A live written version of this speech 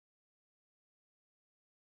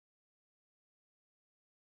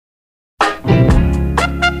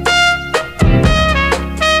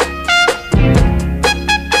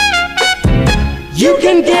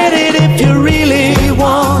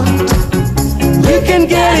can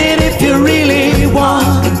get it if you really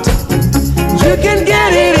want. You can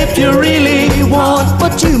get it if you really want,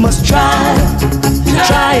 but you must try,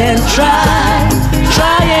 try and try,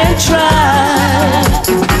 try and try.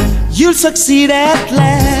 You'll succeed at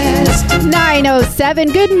last.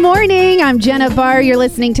 9:07. Good morning. I'm Jenna Barr. You're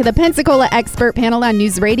listening to the Pensacola Expert Panel on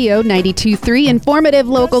News Radio 92.3. Informative,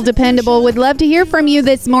 local, dependable. Would love to hear from you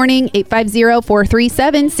this morning.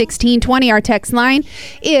 850-437-1620. Our text line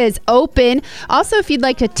is open. Also, if you'd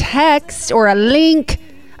like to text or a link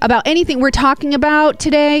about anything we're talking about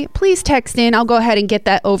today, please text in. I'll go ahead and get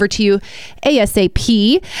that over to you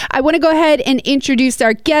ASAP. I want to go ahead and introduce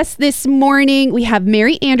our guest this morning. We have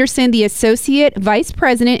Mary Anderson, the Associate Vice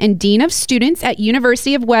President and Dean of Students at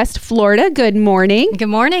University of West Florida. Good morning. Good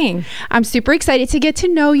morning. I'm super excited to get to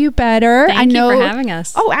know you better. Thank you for having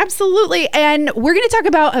us. Oh, absolutely. And we're going to talk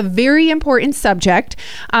about a very important subject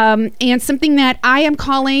and something that I am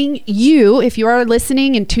calling you, if you are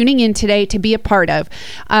listening and tuning in today, to be a part of.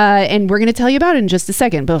 And we're going to tell you about it in just a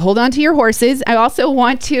second, but hold on to your horses. I also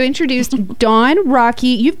want to introduce Dawn Rocky.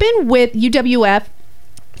 You've been with UWF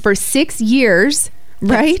for 6 years,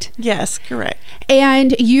 right? Yes, correct.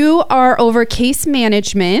 And you are over case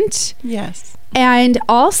management. Yes. And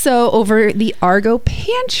also over the Argo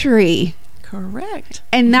Pantry. Correct.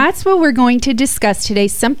 And that's what we're going to discuss today,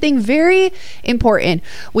 something very important.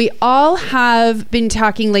 We all have been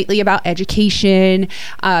talking lately about education,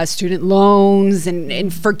 student loans,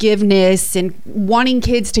 and forgiveness, and wanting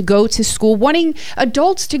kids to go to school, wanting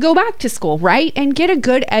adults to go back to school, right? And get a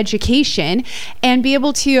good education and be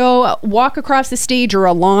able to walk across the stage or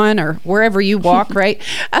a lawn or wherever you walk, right?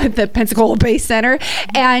 At the Pensacola Bay Center,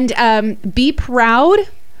 and be proud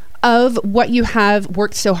of what you have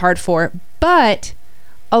worked so hard for. But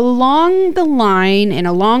along the line and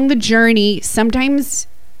along the journey, sometimes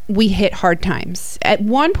we hit hard times. At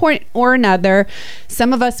one point or another,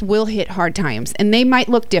 some of us will hit hard times, and they might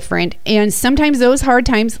look different. And sometimes those hard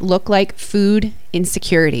times look like food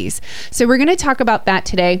insecurities. So we're going to talk about that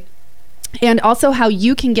today, and also how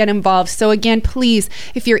you can get involved. So again, please,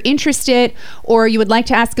 if you're interested or you would like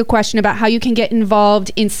to ask a question about how you can get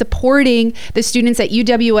involved in supporting the students at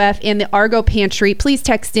UWF and the Argo Pantry, please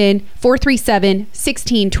text in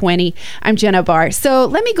 437-1620. I'm Jenna Barr. So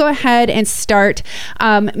let me go ahead and start.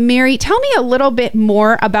 Mary, tell me a little bit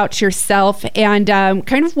more about yourself and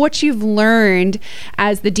kind of what you've learned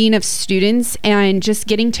as the Dean of Students and just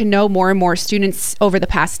getting to know more and more students over the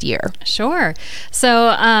past year. Sure.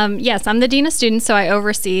 So yes, I'm the Dean of Students, so I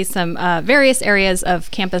oversee some various areas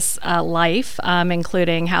of campus life,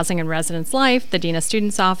 including housing and residence life, the Dean of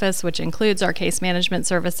Students office, which includes our case management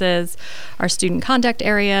services, our student conduct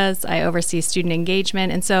areas. I oversee student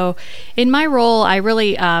engagement. And so in my role, I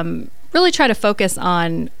really try to focus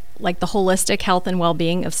on like the holistic health and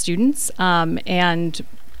well-being of students, and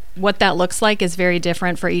what that looks like is very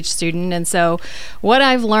different for each student. And so what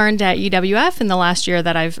I've learned at UWF in the last year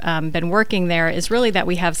that I've been working there is really that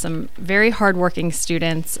we have some very hardworking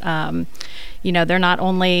students. They're not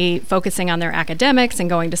only focusing on their academics and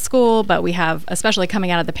going to school, but we have, especially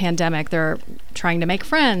coming out of the pandemic, they're trying to make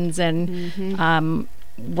friends and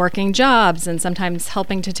working jobs and sometimes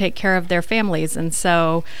helping to take care of their families. And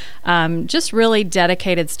so just really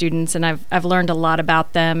dedicated students, and I've learned a lot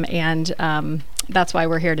about them, and that's why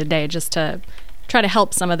we're here today, just to try to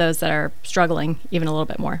help some of those that are struggling even a little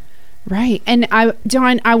bit more. Right. And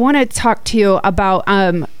Dawn, I want to talk to you about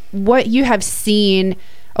what you have seen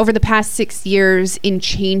over the past 6 years in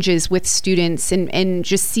changes with students and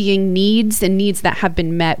just seeing needs that have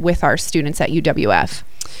been met with our students at UWF.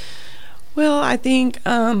 Well, I think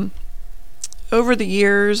over the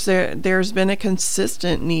years, there's been a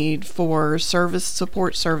consistent need for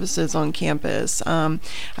support services on campus. I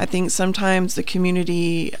think sometimes the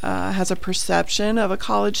community has a perception of a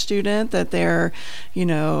college student that they're,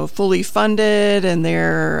 fully funded and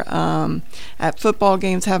they're at football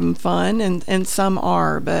games having fun, and some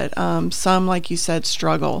are, but some, like you said,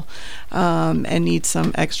 struggle and need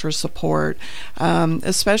some extra support.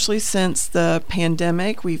 Especially since the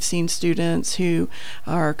pandemic, we've seen students who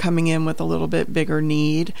are coming in with a little bit bigger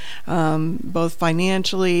need, both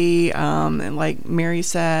financially and, like Mary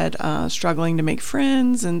said, struggling to make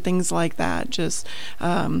friends and things like that. Just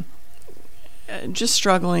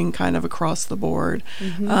struggling kind of across the board.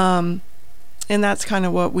 And that's kind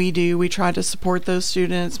of what we do. We try to support those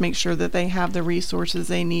students, make sure that they have the resources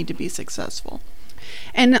they need to be successful.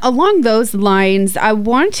 And along those lines, I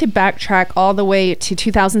want to backtrack all the way to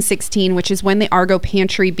 2016, which is when the Argo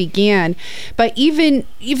Pantry began. But even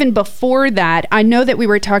before that, I know that we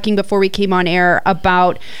were talking before we came on air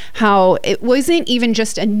about how it wasn't even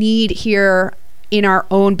just a need here in our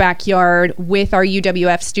own backyard with our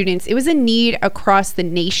UWF students. It was a need across the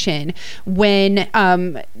nation when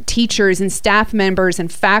teachers and staff members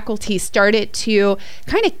and faculty started to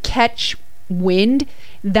kind of catch wind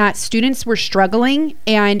that students were struggling,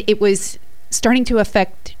 and it was starting to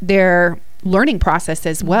affect their learning process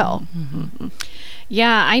as well. Mm-hmm.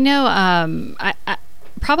 Yeah, I know. I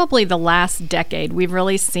probably the last decade, we've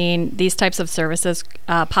really seen these types of services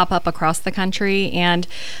pop up across the country, and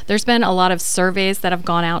there's been a lot of surveys that have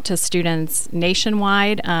gone out to students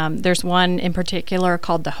nationwide. There's one in particular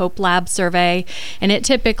called the Hope Lab survey, and it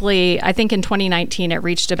typically, I think in 2019, it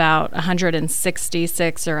reached about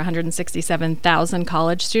 166 or 167,000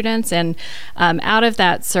 college students, and out of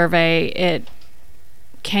that survey, it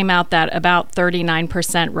came out that about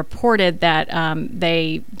 39% reported that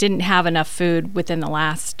they didn't have enough food within the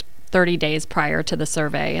last 30 days prior to the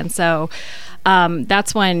survey. And so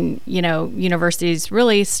that's when, universities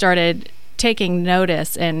really started taking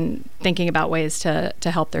notice and thinking about ways to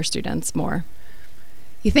help their students more.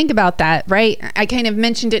 You think about that, right? I kind of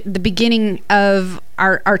mentioned it at the beginning of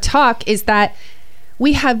our talk, is that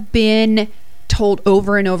we have been told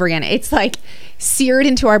over and over again, it's like seared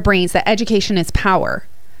into our brains that education is power.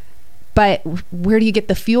 But where do you get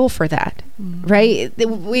the fuel for that, right?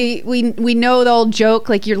 We know the old joke,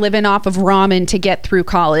 like you're living off of ramen to get through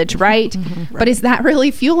college, right? Right. But is that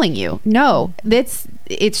really fueling you? No, it's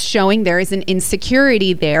showing there is an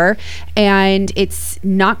insecurity there, and it's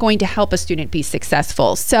not going to help a student be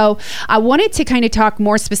successful. So I wanted to kind of talk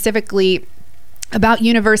more specifically about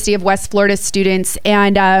University of West Florida students,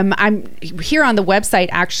 and I'm here on the website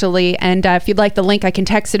actually, and if you'd like the link, I can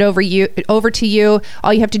text it over to you.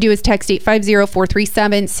 All you have to do is text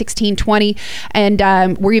 850-437-1620,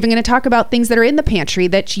 and we're even going to talk about things that are in the pantry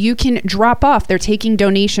that you can drop off. They're taking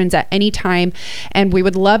donations at any time, and we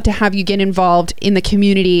would love to have you get involved in the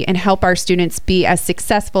community and help our students be as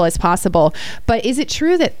successful as possible. But is it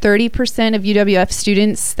true that 30% of UWF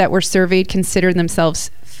students that were surveyed consider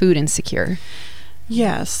themselves food insecure?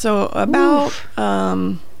 Yes. So about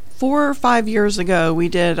 4 or 5 years ago, we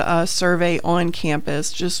did a survey on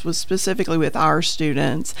campus, just was specifically with our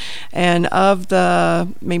students. And of the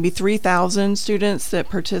maybe 3,000 students that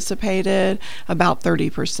participated, about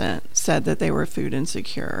 30% said that they were food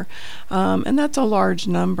insecure. And that's a large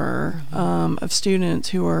number of students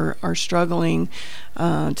who are struggling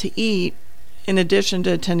to eat, in addition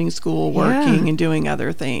to attending school, working, and doing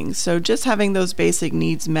other things. So just having those basic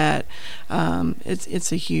needs met,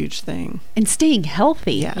 it's a huge thing. And staying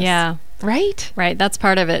healthy. Yes. Yeah. Right? Right. That's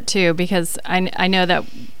part of it too, because I know that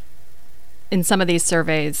in some of these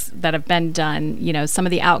surveys that have been done, some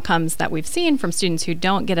of the outcomes that we've seen from students who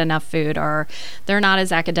don't get enough food are they're not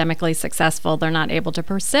as academically successful. They're not able to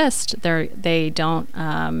persist. They don't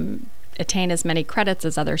attain as many credits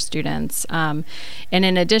as other students. And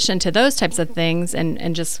in addition to those types of things,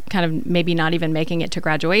 and just kind of maybe not even making it to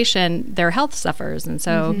graduation, their health suffers. And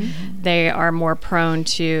so they are more prone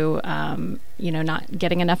to, not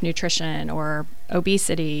getting enough nutrition or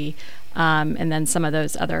obesity, and then some of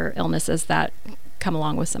those other illnesses that come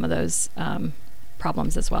along with some of those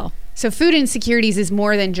problems as well. So food insecurities is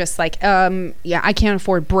more than just like, I can't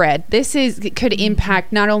afford bread. It could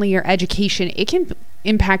impact not only your education, it can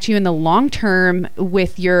impact you in the long term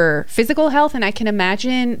with your physical health. And I can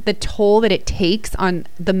imagine the toll that it takes on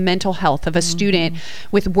the mental health of a student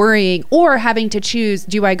with worrying or having to choose,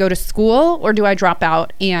 do I go to school or do I drop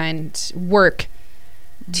out and work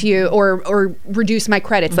to or reduce my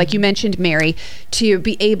credits, like you mentioned, Mary, to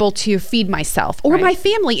be able to feed myself or my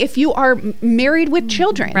family if you are married with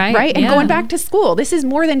children, right? And going back to school. This is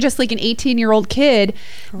more than just like an 18-year-old kid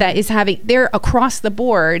that is they're across the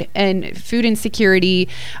board, and food insecurity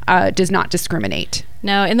does not discriminate.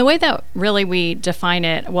 No, in the way that really we define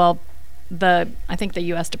it, I think the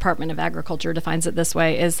U.S. Department of Agriculture defines it this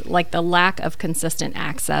way, is like the lack of consistent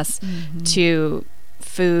access to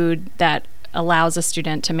food that allows a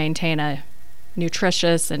student to maintain a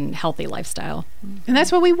nutritious and healthy lifestyle. And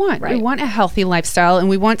that's what we want. Right. We want a healthy lifestyle, and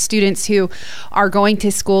we want students who are going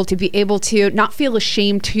to school to be able to not feel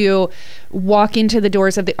ashamed to walk into the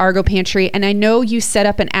doors of the Argo Pantry. And I know you set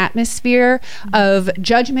up an atmosphere of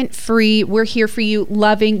judgment-free, we're here for you,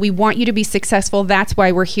 loving, we want you to be successful, that's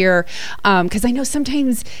why we're here. Because I know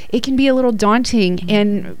sometimes it can be a little daunting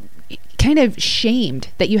and kind of shamed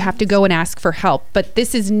that you have to go and ask for help, but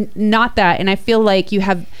this is not that, and I feel like you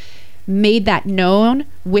have made that known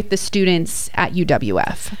with the students at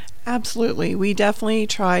UWF. Absolutely. We definitely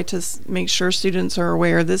try to make sure students are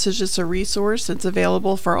aware this is just a resource. It's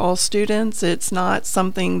available for all students. It's not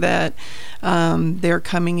something that they're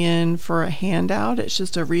coming in for a handout. It's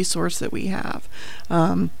just a resource that we have.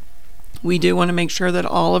 we do want to make sure that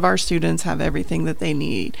all of our students have everything that they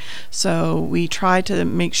need. So we try to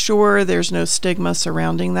make sure there's no stigma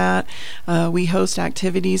surrounding that. We host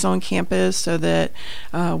activities on campus so that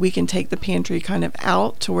we can take the pantry kind of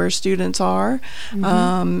out to where students are,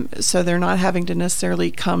 so they're not having to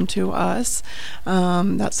necessarily come to us.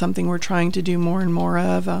 That's something we're trying to do more and more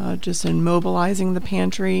of, just in mobilizing the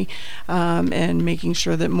pantry and making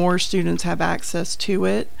sure that more students have access to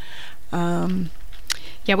it.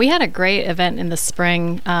 Yeah, we had a great event in the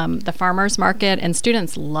spring, the farmers market, and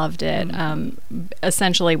students loved it.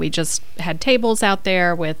 Essentially, we just had tables out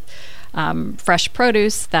there with fresh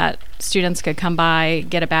produce that students could come by,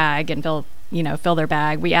 get a bag, and fill their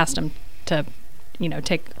bag. We asked them to,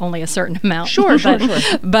 take only a certain amount. Sure.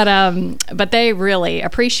 But they really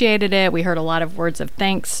appreciated it. We heard a lot of words of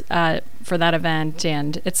thanks for that event,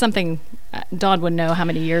 and it's something Dawn would know how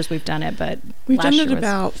many years we've done it, but we've done it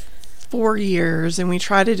about 4 years, and we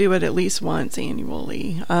try to do it at least once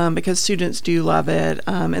annually because students do love it.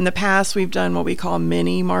 In the past, we've done what we call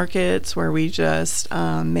mini markets, where we just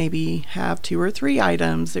maybe have 2 or 3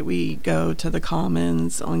 items that we go to the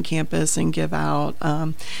commons on campus and give out,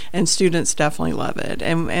 and students definitely love it.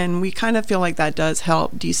 And we kind of feel like that does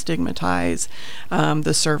help destigmatize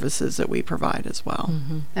the services that we provide as well.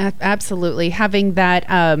 Absolutely. Having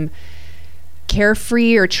that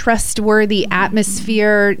carefree or trustworthy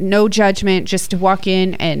atmosphere, no judgment, just to walk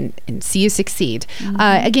in and see you succeed.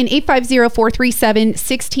 Again,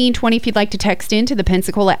 850-437-1620 if you'd like to text in to the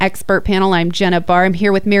Pensacola Expert Panel. I'm Jenna Barr. I'm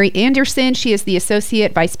here with Mary Anderson. She is the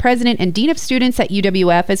Associate Vice President and Dean of Students at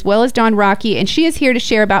UWF, as well as Dawn Rocky, and she is here to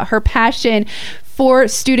share about her passion for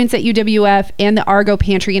students at UWF and the Argo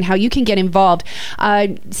Pantry and how you can get involved.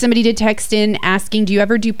 Somebody did text in asking, do you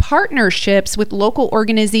ever do partnerships with local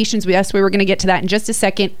organizations? Yes, we were going to get to that in just a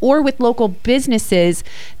second, or with local businesses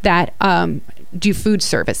that do food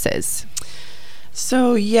services.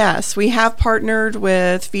 So yes, we have partnered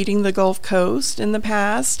with Feeding the Gulf Coast in the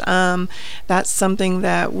past. That's something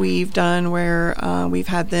that we've done where we've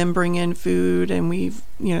had them bring in food, and we've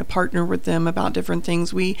partner with them about different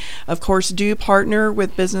things. We, of course, do partner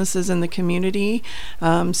with businesses in the community.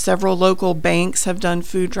 Several local banks have done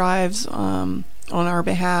food drives on our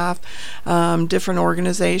behalf. Different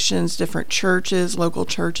organizations, different churches, local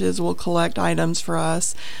churches will collect items for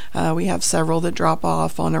us. We have several that drop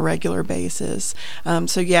off on a regular basis.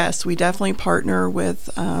 So yes, we definitely partner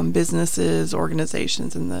with businesses,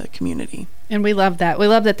 organizations in the community. And we love that. We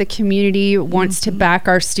love that the community wants to back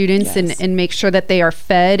our students and make sure that they are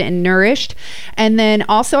fed and nourished. And then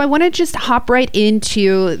also, I want to just hop right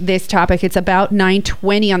into this topic. It's about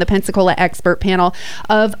 9:20 on the Pensacola Expert Panel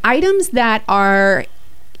of items that are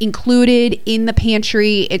included in the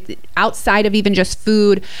pantry, outside of even just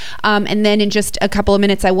food. And then in just a couple of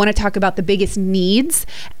minutes, I want to talk about the biggest needs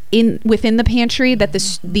within the pantry that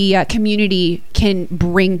the community can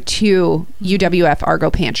bring to UWF Argo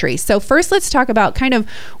Pantry. So first, let's talk about kind of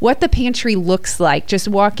what the pantry looks like, just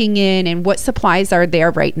walking in, and what supplies are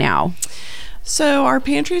there right now. So our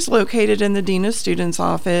pantry is located in the Dean of Students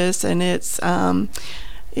office, and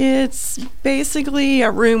it's basically a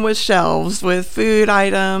room with shelves with food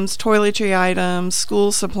items, toiletry items,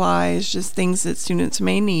 school supplies, just things that students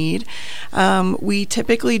may need. We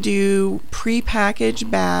typically do pre-packaged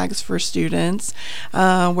bags for students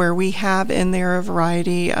where we have in there a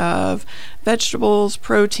variety of vegetables,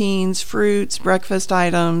 proteins, fruits, breakfast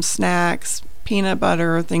items, snacks, peanut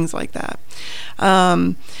butter, things like that.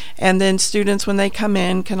 And then students, when they come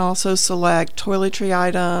in, can also select toiletry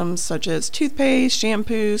items such as toothpaste,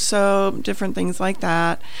 shampoo, soap, different things like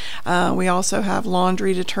that. We also have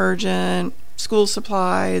laundry detergent, school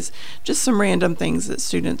supplies, just some random things that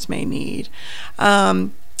students may need.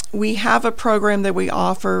 We have a program that we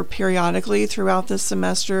offer periodically throughout the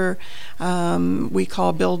semester. We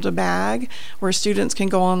call Build a Bag, where students can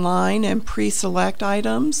go online and pre-select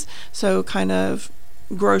items. So kind of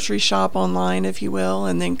grocery shop online, if you will,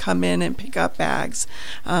 and then come in and pick up bags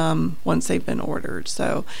once they've been ordered.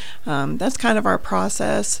 So that's kind of our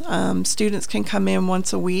process. Students can come in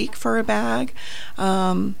once a week for a bag.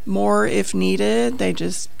 More if needed, they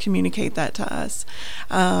just communicate that to us.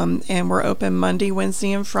 And we're open Monday,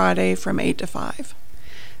 Wednesday, and Friday from 8 to 5.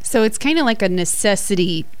 So it's kind of like a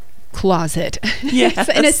necessity closet. Yes.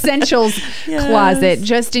 An essentials closet,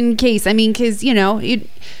 just in case. I mean, because,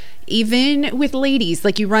 even with ladies,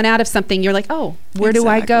 like you run out of something, you're like, oh, where do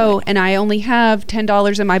I go? And I only have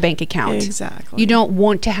 $10 in my bank account. Exactly. You don't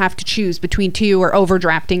want to have to choose between two, or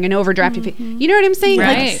overdrafting and overdrafting. You know what I'm saying?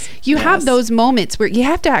 Right. Like, you have those moments where you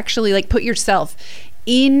have to actually like put yourself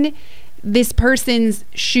in this person's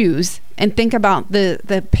shoes and think about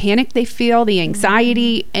the panic they feel, the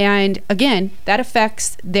anxiety, and again, that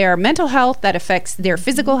affects their mental health, that affects their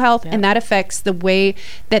physical health, and that affects the way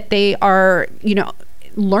that they are,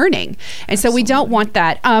 learning. And so we don't want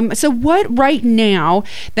that. So what right now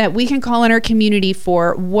that we can call in our community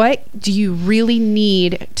for, what do you really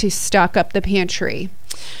need to stock up the pantry?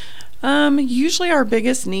 Usually our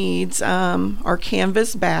biggest needs are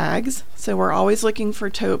canvas bags. So we're always looking for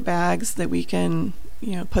tote bags that we can,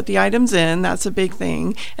 put the items in. That's a big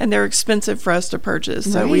thing. And they're expensive for us to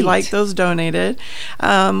purchase. So we like those donated.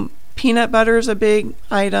 Peanut butter is a big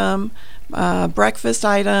item. Breakfast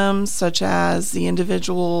items such as the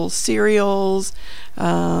individual cereals,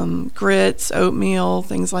 grits, oatmeal,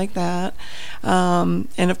 things like that. And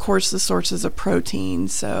of course the sources of protein.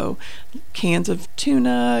 So cans of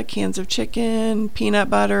tuna, cans of chicken, peanut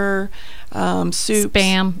butter, soup.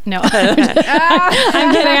 Spam. No.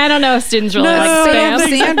 I'm kidding. I don't know if students really like spam.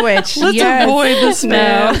 Sandwich. Let's avoid the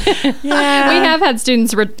spam. Yeah. We have had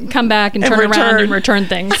students come back and turn around and return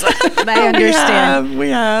things. I understand. We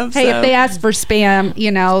have. Hey, if they ask for spam,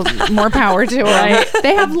 more power to them. Right.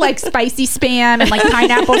 They have like spicy spam and like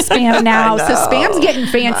pineapple spam now. So spam's getting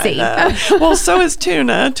fancy. Well, so is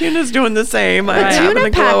tuna. Tuna's doing the same. Right. Tuna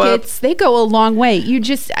packets, they go a long way. You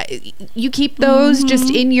keep those just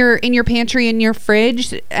in your pantry, in your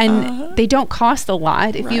fridge, and they don't cost a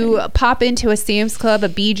lot. If you pop into a Sam's Club, a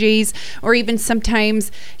BJ's, or even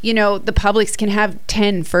sometimes, the Publix can have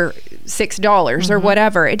 10 for $6 or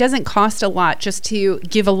whatever. It doesn't cost a lot just to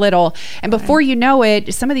give a little. And before you know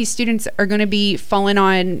it, some of these students are going to be falling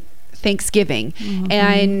on Thanksgiving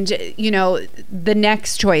and the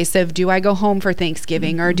next choice of, do I go home for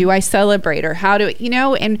Thanksgiving or do I celebrate, or how do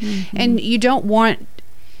and you don't want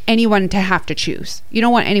anyone to have to choose. You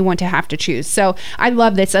don't want anyone to have to choose. So I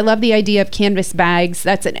love this. I love the idea of canvas bags.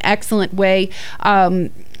 That's an excellent way to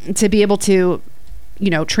be able to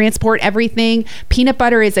transport everything. Peanut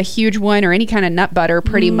butter is a huge one, or any kind of nut butter,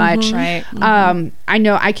 pretty much. Right. I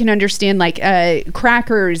know I can understand like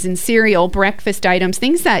crackers and cereal, breakfast items,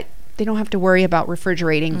 things that they don't have to worry about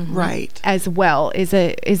refrigerating as well is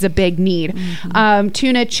a big need.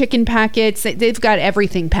 Tuna, chicken packets, they've got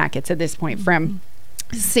everything packets at this point, from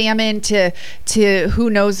salmon to who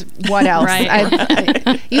knows what else.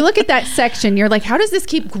 You look at that section, you're like, how does this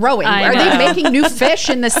keep growing? Are they making new fish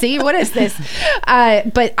in the sea? What is this?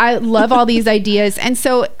 But I love all these ideas. And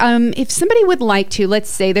so if somebody would like to, let's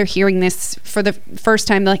say they're hearing this for the first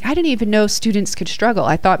time, they're like, I didn't even know students could struggle.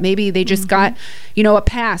 I thought maybe they just got a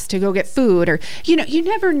pass to go get food, or you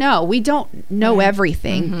never know. We don't know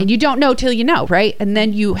everything, and you don't know till you know, right? And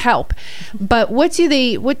then you help. But what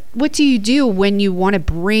do you do when you want to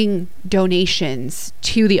bring donations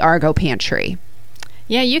to the Argo Pantry?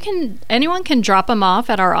 Yeah, anyone can drop them off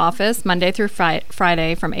at our office Monday through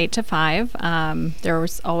Friday from 8 to 5.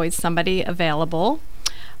 There's always somebody available.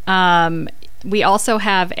 We also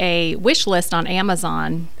have a wish list on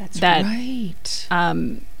Amazon. That's right.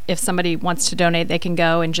 If somebody wants to donate, they can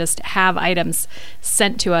go and just have items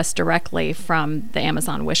sent to us directly from the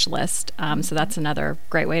Amazon wish list. So that's another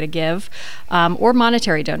great way to give. Or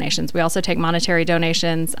monetary donations. We also take monetary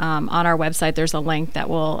donations. On our website, there's a link that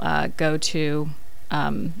will go to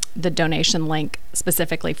the donation link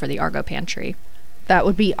specifically for the Argo Pantry. That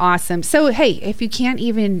would be awesome. So, hey, if you can't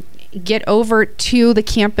even get over to the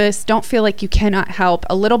campus, don't feel like you cannot help.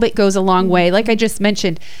 A little bit goes a long way. Like I just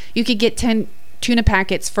mentioned, you could get 10 tuna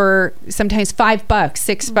packets for sometimes $5,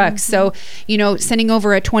 $6. So, sending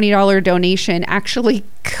over a $20 donation actually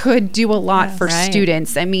could do a lot for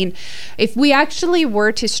students. I mean, if we actually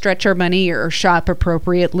were to stretch our money or shop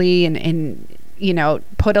appropriately and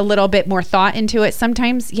put a little bit more thought into it,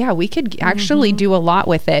 sometimes, we could actually do a lot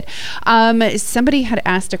with it. Somebody had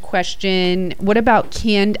asked a question, what about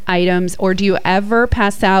canned items, or do you ever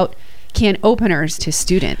pass out can openers to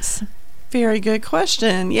students? Very good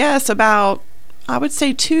question. Yes, about, I would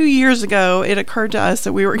say 2 years ago, it occurred to us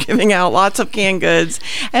that we were giving out lots of canned goods,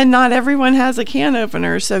 and not everyone has a can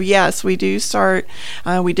opener. So yes, we did start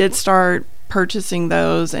purchasing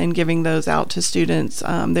those and giving those out to students.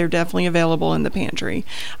 They're definitely available in the pantry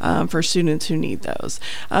for students who need those.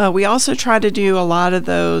 We also try to do a lot of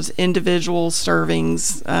those individual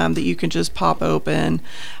servings that you can just pop open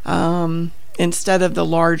instead of the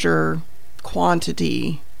larger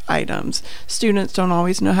quantity items. Students don't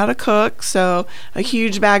always know how to cook, so a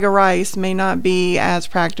huge bag of rice may not be as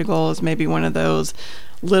practical as maybe one of those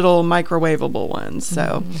little microwavable ones.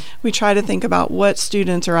 So we try to think about what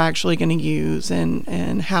students are actually going to use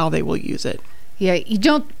and how they will use it. Yeah, you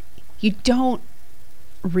don't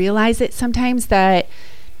realize it sometimes that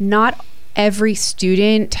not every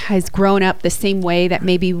student has grown up the same way that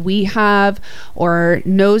maybe we have, or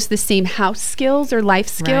knows the same house skills or life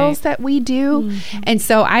skills that we do. And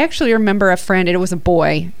so I actually remember a friend, and it was a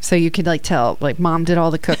boy, so you could like tell like mom did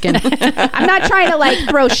all the cooking. I'm not trying to like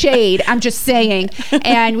throw shade, I'm just saying.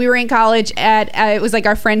 And we were in college at it was like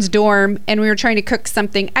our friend's dorm, and we were trying to cook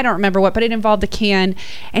something, I don't remember what, but it involved a can,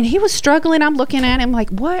 and he was struggling. I'm looking at him like,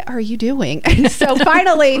 what are you doing? And so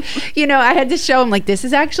finally, you know, I had to show him like, this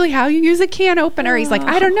is actually how you use a can opener. He's like,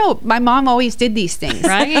 I don't know, my mom always did these things.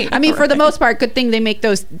 Right. I mean, for the most part, good thing they make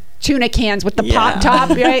those tuna cans with the pop top,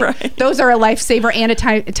 right? Those are a lifesaver and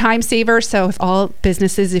a time saver. So if all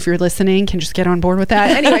businesses, if you're listening, can just get on board with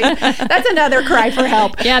that. Anyway, that's another cry for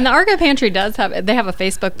help. Yeah, and the Argo Pantry they have a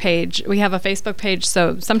Facebook page. We have a Facebook page,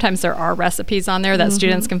 so sometimes there are recipes on there that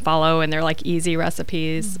students can follow, and they're like easy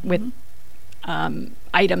recipes with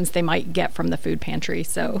items they might get from the food pantry.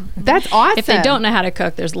 So that's awesome. If they don't know how to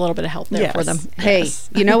cook, there's a little bit of help there for them. Hey,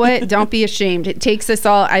 you know what? Don't be ashamed. It takes us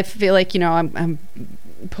all. I feel like, you know, I'm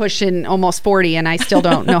pushing almost 40 and I still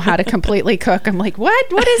don't know how to completely cook. I'm like,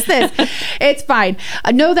 what is this? It's fine.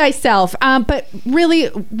 Know thyself. But really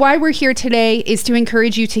why we're here today is to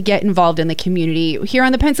encourage you to get involved in the community. Here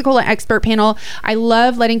on the Pensacola Expert Panel, I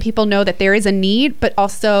love letting people know that there is a need, but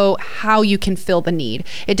also how you can fill the need.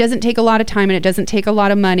 It doesn't take a lot of time and it doesn't take a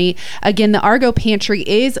lot of money. Again, the Argo Pantry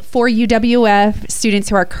is for UWF students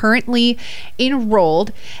who are currently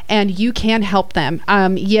enrolled, and you can help them.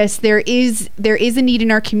 Yes, there is a need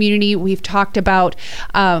in our community. We've talked about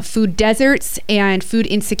food deserts and food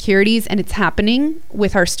insecurities, and it's happening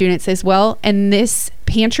with our students as well. And this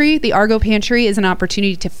pantry, the Argo Pantry, is an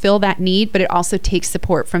opportunity to fill that need, but it also takes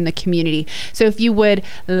support from the community. So if you would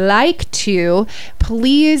like to,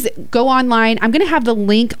 please go online. I'm going to have the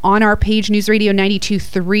link on our page, News Radio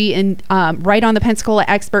 92.3, and right on the Pensacola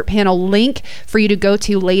Expert Panel link for you to go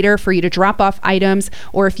to later, for you to drop off items,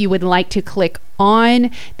 or if you would like to click on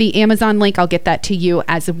the Amazon link, I'll get that to you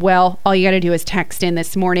as well. All you got to do is text in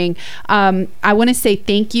this morning. I want to say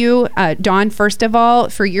thank you, Dawn, first of all,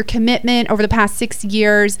 for your commitment over the past 6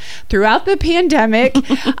 years throughout the pandemic,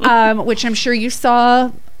 which I'm sure you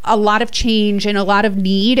saw a lot of change and a lot of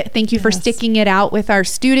need. Thank you for sticking it out with our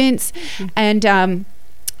students and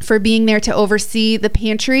for being there to oversee the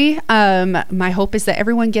pantry. My hope is that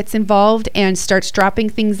everyone gets involved and starts dropping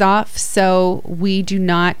things off so we do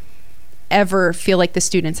not ever feel like the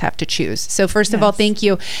students have to choose. So first of all, thank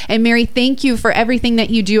you. And Mary, thank you for everything that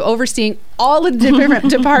you do, overseeing all of the different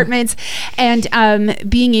departments and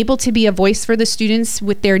being able to be a voice for the students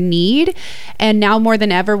with their need. And now more than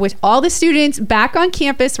ever, with all the students back on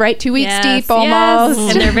campus, right? 2 weeks deep almost.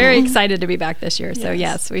 Yes. And they're very excited to be back this year. So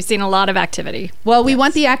yes, we've seen a lot of activity. Well, we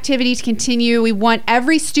want the activity to continue. We want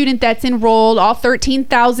every student that's enrolled, all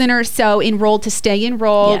 13,000 or so enrolled, to stay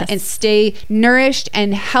enrolled and stay nourished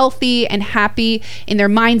and healthy and happy in their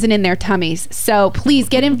minds and in their tummies. So please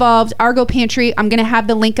get involved. Argo Pantry, I'm going to have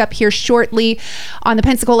the link up here shortly on the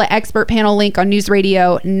Pensacola Expert Panel link on News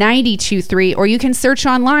Radio 92.3, or you can search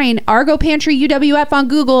online Argo Pantry UWF on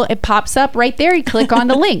Google. It pops up right there. You click on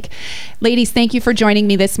the link. Ladies, thank you for joining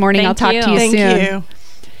me this morning. I'll talk to you soon. Thank you.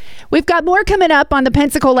 We've got more coming up on the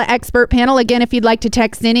Pensacola Expert Panel. Again, if you'd like to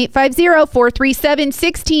text in,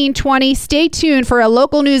 850-437-1620. Stay tuned for a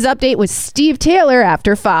local news update with Steve Taylor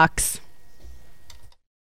after Fox.